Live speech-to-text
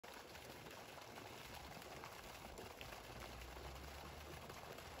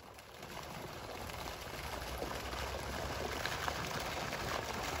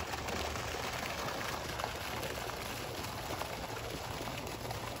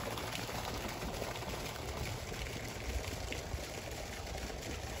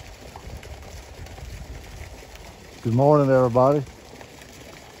Good morning, everybody.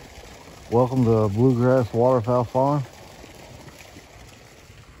 Welcome to Bluegrass Waterfowl Farm.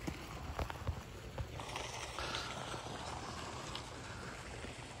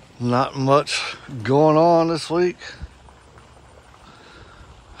 Not much going on this week.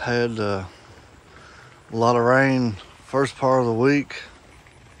 Had a lot of rain first part of the week.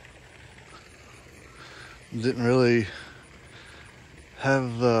 Didn't really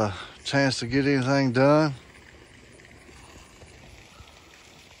have the chance to get anything done.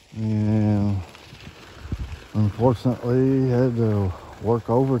 And unfortunately had to work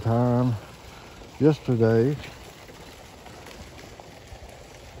overtime yesterday.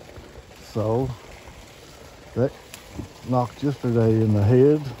 So that knocked yesterday in the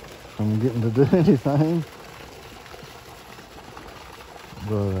head from getting to do anything.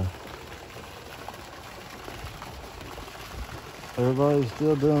 But everybody's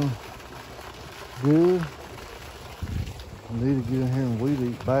still doing good. I need to get in here and weed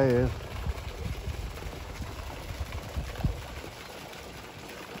eat bad.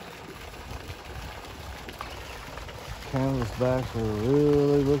 Canvas backs are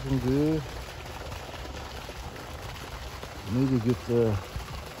really looking good. Need to get the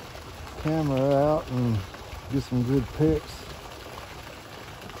camera out and get some good pics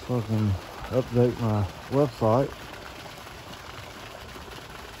so I can update my website.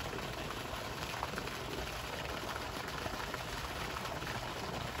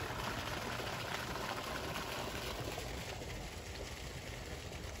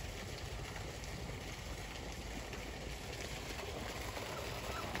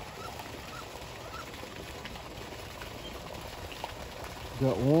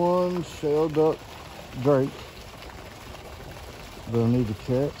 Got one shell duck drake that I need to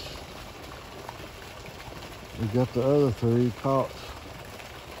catch. We got the other three caught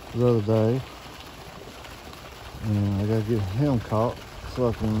the other day. And I gotta get him caught so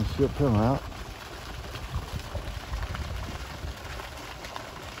I can ship him out.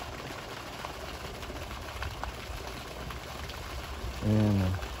 And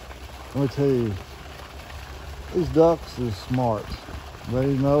let me tell you, these ducks are smart.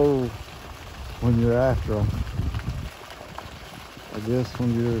 They know when you're after them. I guess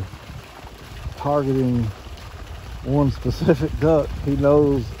when you're targeting one specific duck, he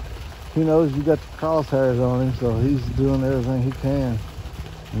knows you got the crosshairs on him, so he's doing everything he can.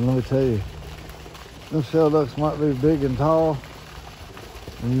 And let me tell you, them shell ducks might be big and tall,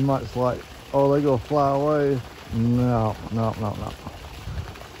 and you might like, oh, they gonna fly away. No.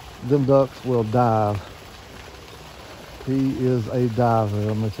 Them ducks will dive. He is a diver,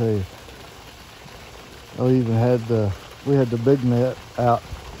 let me tell you. We had the big net out.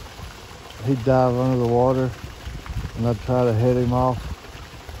 He'd dive under the water, and I'd try to head him off.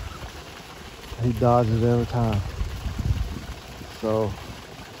 He dodges every time. So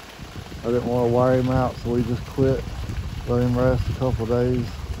I didn't want to wear him out, so we just quit, let him rest a couple days,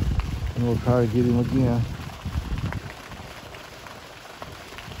 and we'll try to get him again.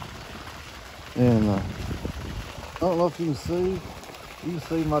 And I don't know if you can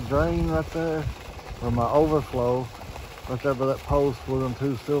see my drain right there, or my overflow right there by that post where them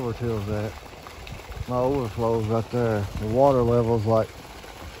two silvertails at. My overflow's right there. The water level's like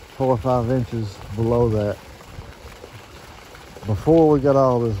 4 or 5 inches below that. Before we got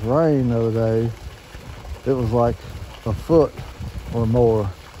all this rain the other day, it was like a foot or more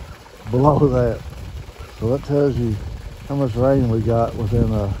below that. So that tells you how much rain we got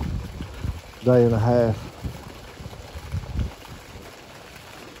within a day and a half.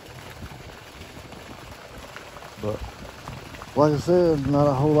 But like I said, not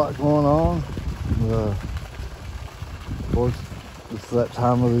a whole lot going on. Of course, it's that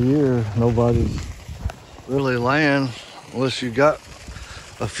time of the year. Nobody's really laying unless you got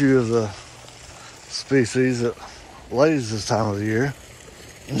a few of the species that lays this time of the year.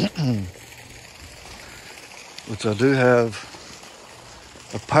 Which I do have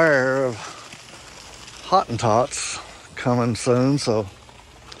a pair of Hottentots coming soon, so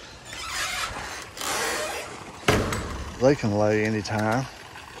they can lay anytime.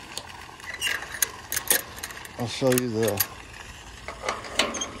 I'll show you the,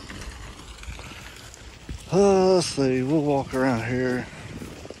 let's see, we'll walk around here.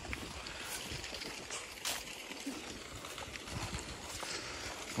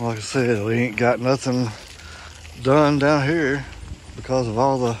 Like I said, we ain't got nothing done down here because of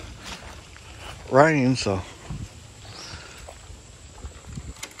all the rain, so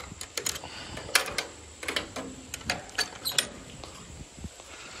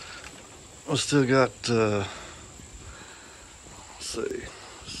we still got, let's see,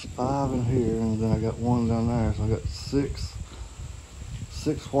 5 in here, and then I got 1 down there, so I got six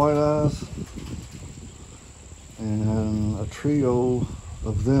white eyes, and a trio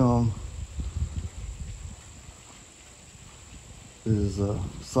of them is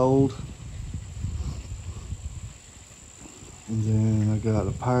sold. And then I got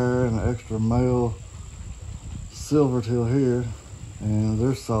a pair and an extra male silver teal here, and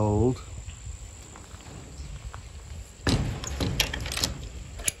they're sold.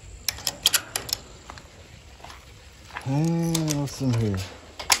 And what's in here?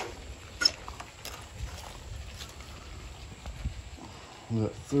 We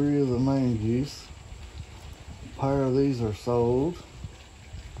got 3 of the main geese. A pair of these are sold,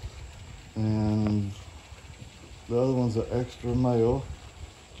 and the other one's an extra male.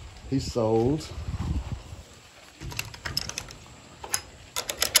 He's sold.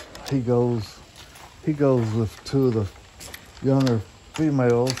 He goes with 2 of the younger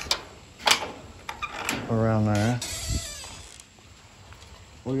females around there.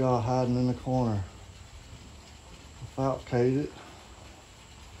 We all hiding in the corner. Falcated.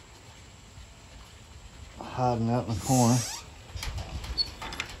 Hiding out in the corner.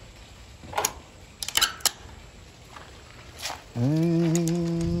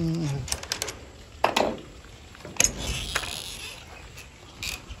 And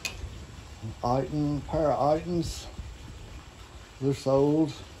pair of Itons, they're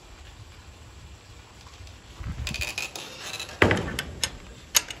sold.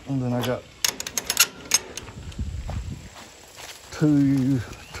 And then I got two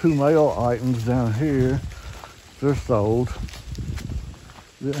male Itons down here. They're sold.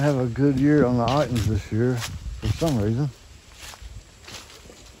 Didn't have a good year on the Itons this year for some reason.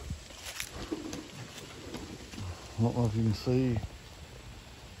 I don't know if you can see.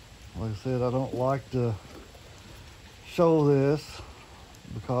 Like I said, I don't like to show this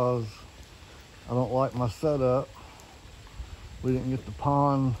because I don't like my setup. We didn't get the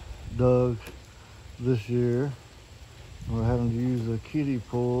pond dug this year. We're having to use the kiddie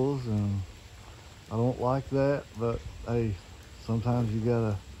pools, and I don't like that, but hey, sometimes you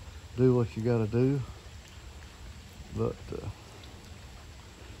gotta do what you gotta do. But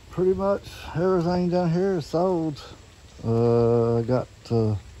pretty much everything down here is sold. I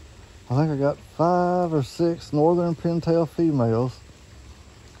think I got 5 or 6 northern pintail females.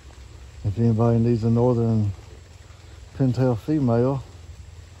 If anybody needs a northern pintail female,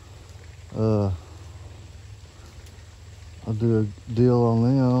 I'll do a deal on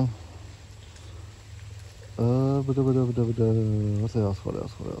them. What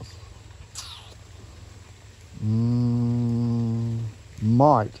else?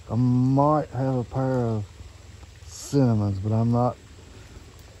 I might have a pair of cinnamons, but I'm not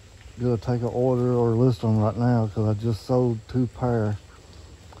gonna take an order or list them right now because I just sold 2 pair,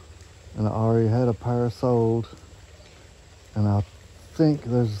 and I already had a pair sold, and I think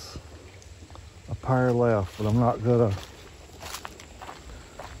there's a pair left, but I'm not gonna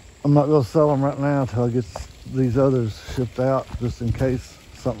sell them right now until I get these others shipped out, just in case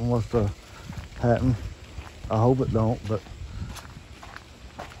something was to happen. I hope it don't, but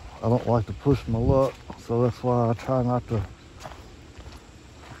I don't like to push my luck, so that's why I try not to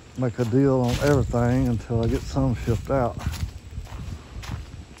make a deal on everything until I get some shipped out.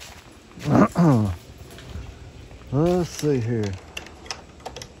 Let's see here.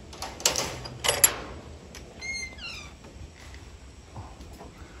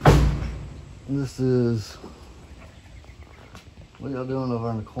 This is, what y'all doing over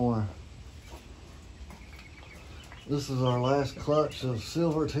in the corner? This is our last clutch of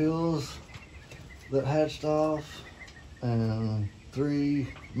silver teals that hatched off, and 3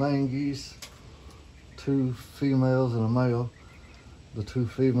 main geese, 2 females and a male. The 2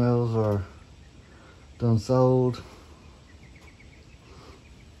 females are done sold.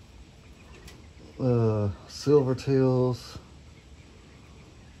 Silver teals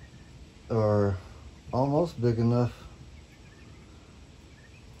are almost big enough.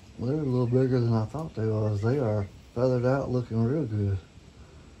 They're a little bigger than I thought they was. They are feathered out, looking real good.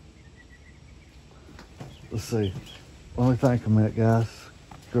 Let's see. Let me think a minute, guys,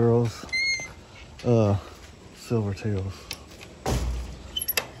 girls. Silver teals.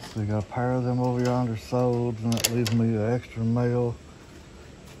 So we got a pair of them over yonder sold, and that leaves me an extra male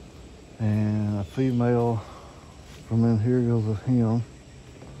and a female from in here goes with him.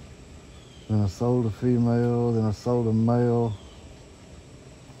 Then I sold a female, then I sold a male.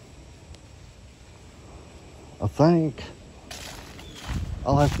 I think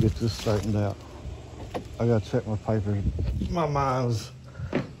I'll have to get this straightened out. I gotta check my papers. My mind's,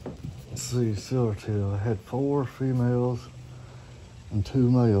 let's see, silver teal. I had 4 females and 2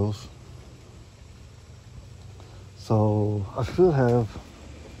 males. So I should have,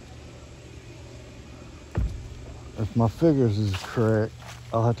 if my figures is correct,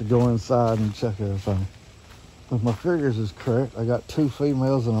 I'll have to go inside and check everything. If my figures is correct, I got 2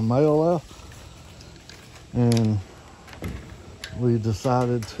 females and a male left. And we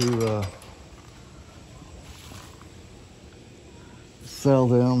decided to sell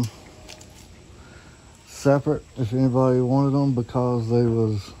them separate if anybody wanted them, because they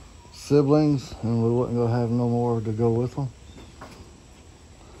was siblings and we wasn't gonna have no more to go with them.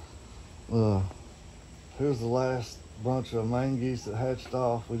 Here's the last bunch of main geese that hatched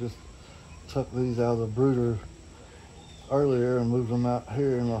off. We just took these out of the brooder earlier and moved them out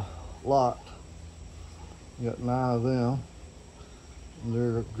here in the lot. We got 9 of them.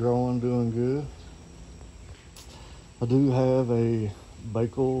 They're growing, doing good. I do have a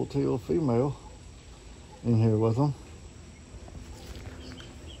Bakel teal female in here with them.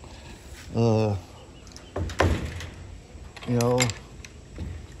 You know,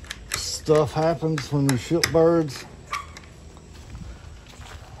 stuff happens when you ship birds.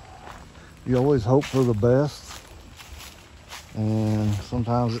 You always hope for the best, and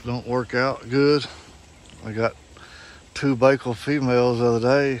sometimes it don't work out good. I got 2 Bakel females the other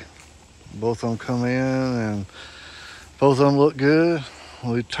day. Both of them come in and both of them look good.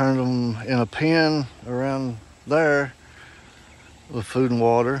 We turned them in a pen around there with food and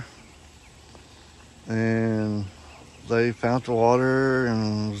water, and they found the water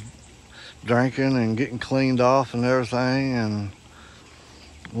and was drinking and getting cleaned off and everything. And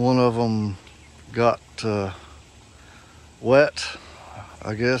one of them got wet.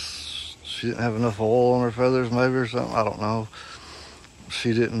 I guess she didn't have enough oil on her feathers, maybe, or something. I don't know.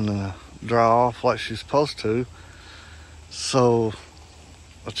 She didn't dry off like she's supposed to. So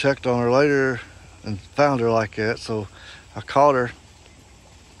I checked on her later and found her like that. So I caught her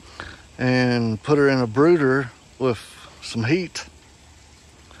and put her in a brooder with some heat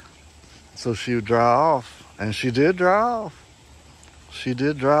so she would dry off. And she did dry off. She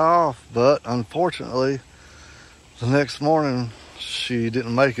did dry off, but unfortunately, the next morning she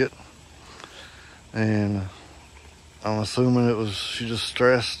didn't make it. And I'm assuming it was, she just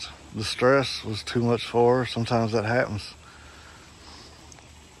stressed. The stress was too much for her. Sometimes that happens.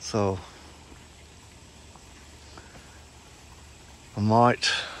 So I might,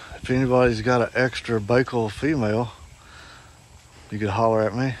 if anybody's got an extra Bakel female, you could holler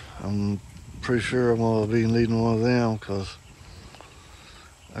at me. I'm pretty sure I'm gonna be needing one of them, because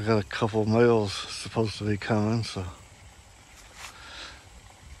I got a couple males supposed to be coming, so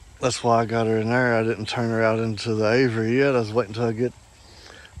that's why I got her in there. I didn't turn her out into the aviary yet. I was waiting until I get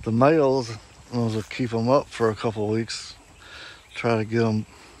the males, and I was gonna keep them up for a couple of weeks, try to get them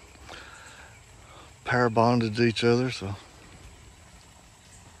pair bonded to each other. So,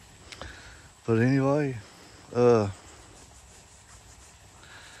 but anyway,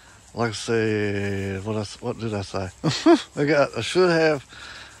 like I said, what did I say?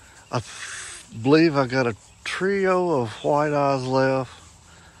 I believe I got a trio of white eyes left.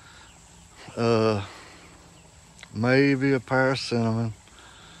 Maybe a pair of cinnamon.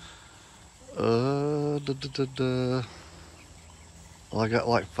 I got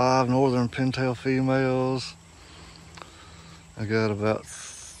like 5 northern pintail females. I got about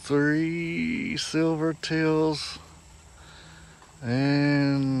 3 silver teals.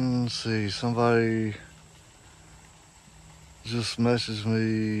 And let's see, somebody just messaged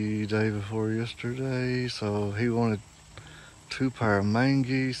me day before yesterday, so he wanted 2 pair of main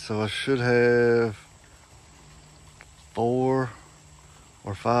geese, so I should have 4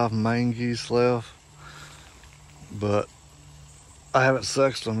 or 5 main geese left, but I haven't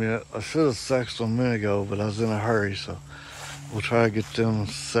sexed them yet. I should have sexed them a minute ago, but I was in a hurry, so we'll try to get them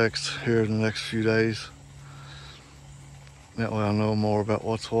sexed here in the next few days. That way I know more about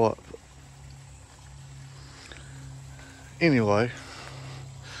what's what. Anyway,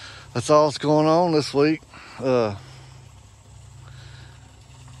 that's all that's going on this week.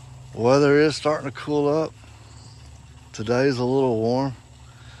 Weather is starting to cool up. Today's a little warm.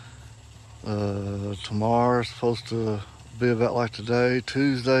 Tomorrow's supposed to be about like today.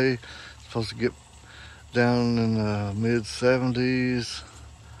 Tuesday, supposed to get down in the mid-70s.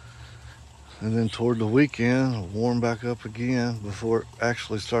 And then toward the weekend, it'll warm back up again before it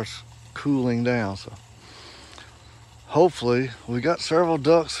actually starts cooling down. So hopefully, we got several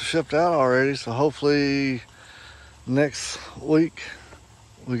ducks shipped out already. So hopefully next week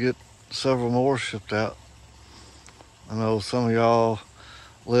we get several more shipped out. I know some of y'all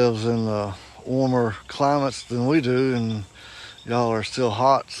lives in warmer climates than we do, and y'all are still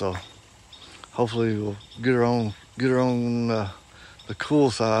hot. So hopefully we'll get her on the the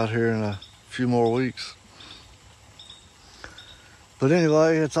cool side here in a few more weeks. But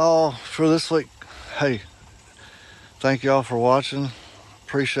anyway, it's all for this week. Hey, thank y'all for watching.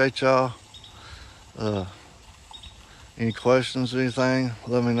 Appreciate y'all. Any questions, anything,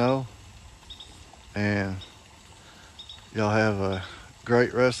 let me know. And y'all have a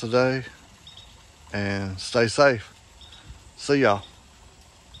great rest of the day and stay safe. See y'all.